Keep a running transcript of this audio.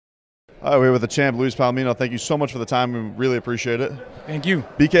All right, we're here with the champ, Luis Palomino. Thank you so much for the time. We really appreciate it. Thank you.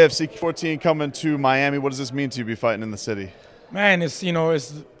 BKFC14 coming to Miami. What does this mean to you to be fighting in the city? Man, it's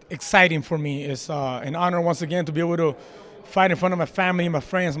exciting for me. It's an honor once again to be able to fight in front of my family, my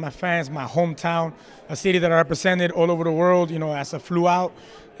friends, my fans, my hometown, a city that I represented all over the world, as I flew out.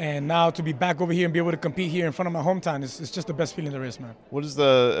 And now to be back over here and be able to compete here in front of my hometown, it's just the best feeling there is, man. What is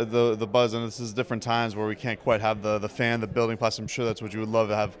the buzz? And this is different times where we can't quite have the fan, the building. Plus, I'm sure that's what you would love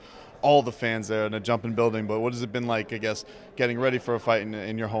to have all the fans there in a jumping building. But what has it been like, I guess, getting ready for a fight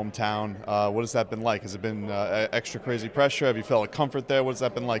in your hometown? What has that been like? Has it been extra crazy pressure? Have you felt a comfort there? What has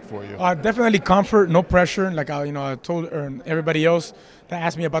that been like for you? Definitely comfort, no pressure. Like I told everybody else that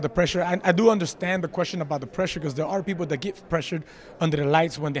asked me about the pressure. I do understand the question about the pressure because there are people that get pressured under the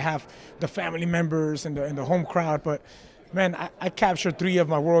lights when they have the family members and the home crowd. But man, I captured three out of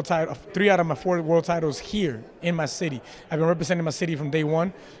my 4 world titles here in my city. I've been representing my city from day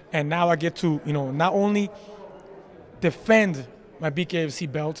one, and now I get to, not only defend my BKFC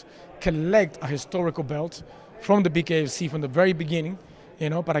belt, collect a historical belt from the BKFC from the very beginning,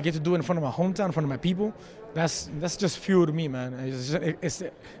 but I get to do it in front of my hometown, in front of my people. That's just fuel to me, man. It's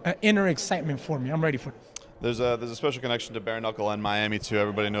an inner excitement for me. I'm ready for it. There's a special connection to bare knuckle and Miami too.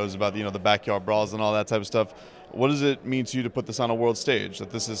 Everybody knows about the backyard brawls and all that type of stuff. What does it mean to you to put this on a world stage?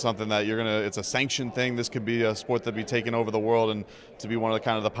 That this is something that it's a sanctioned thing. This could be a sport that be taken over the world, and to be one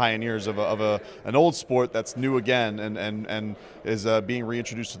of the pioneers of an old sport that's new again and is being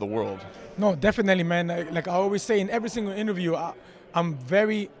reintroduced to the world. No, definitely, man. Like I always say in every single interview, I'm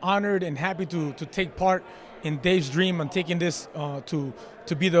very honored and happy to take part in Dave's dream on taking this to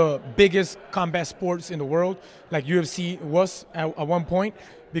be the biggest combat sports in the world, like UFC was at one point,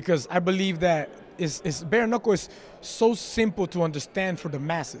 because I believe that bare knuckle is so simple to understand for the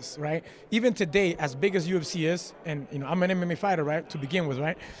masses, right? Even today, as big as UFC is, and I'm an MMA fighter, right, to begin with,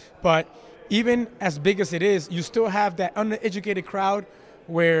 right? But even as big as it is, you still have that uneducated crowd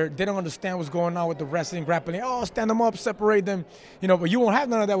where they don't understand what's going on with the wrestling, grappling. Oh, stand them up, separate them. But you won't have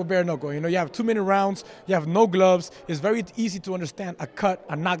none of that with bare knuckle. You have 2 minute rounds, you have no gloves. It's very easy to understand a cut,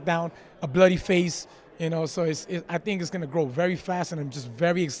 a knockdown, a bloody face. So I think it's going to grow very fast, and I'm just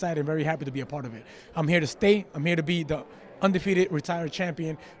very excited, very happy to be a part of it. I'm here to stay. I'm here to be the undefeated retired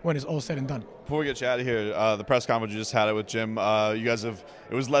champion when it's all said and done. Before we get you out of here, the press conference you just had it with Jim. You guys it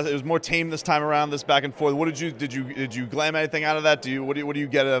was more tame this time around. This back and forth. What did you glam anything out of that? What do you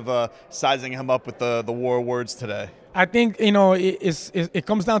get of sizing him up with the war words today? I think it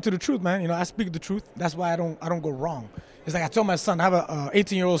comes down to the truth, man. I speak the truth. That's why I don't go wrong. It's like I told my son. I have a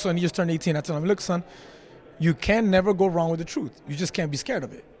 18-year-old son. He just turned 18. I told him, look, son, you can never go wrong with the truth. You just can't be scared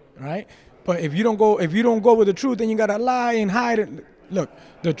of it, right? But if you don't go with the truth, then you gotta lie and hide. Look,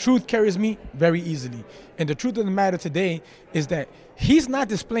 the truth carries me very easily, and the truth of the matter today is that he's not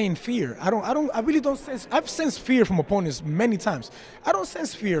displaying fear. I really don't sense. I've sensed fear from opponents many times. I don't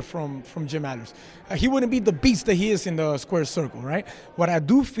sense fear from Jim Alers. He wouldn't be the beast that he is in the square circle, right? What I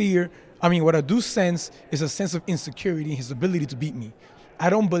do sense is a sense of insecurity in his ability to beat me. I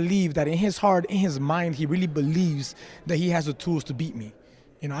don't believe that in his heart, in his mind, he really believes that he has the tools to beat me.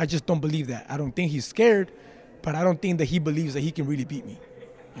 I just don't believe that. I don't think he's scared, but I don't think that he believes that he can really beat me.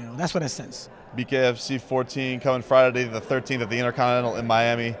 That's what I sense. BKFC14 coming Friday the 13th at the Intercontinental in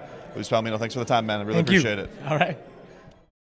Miami. Luis Palomino, thanks for the time, man. I really appreciate it. All right.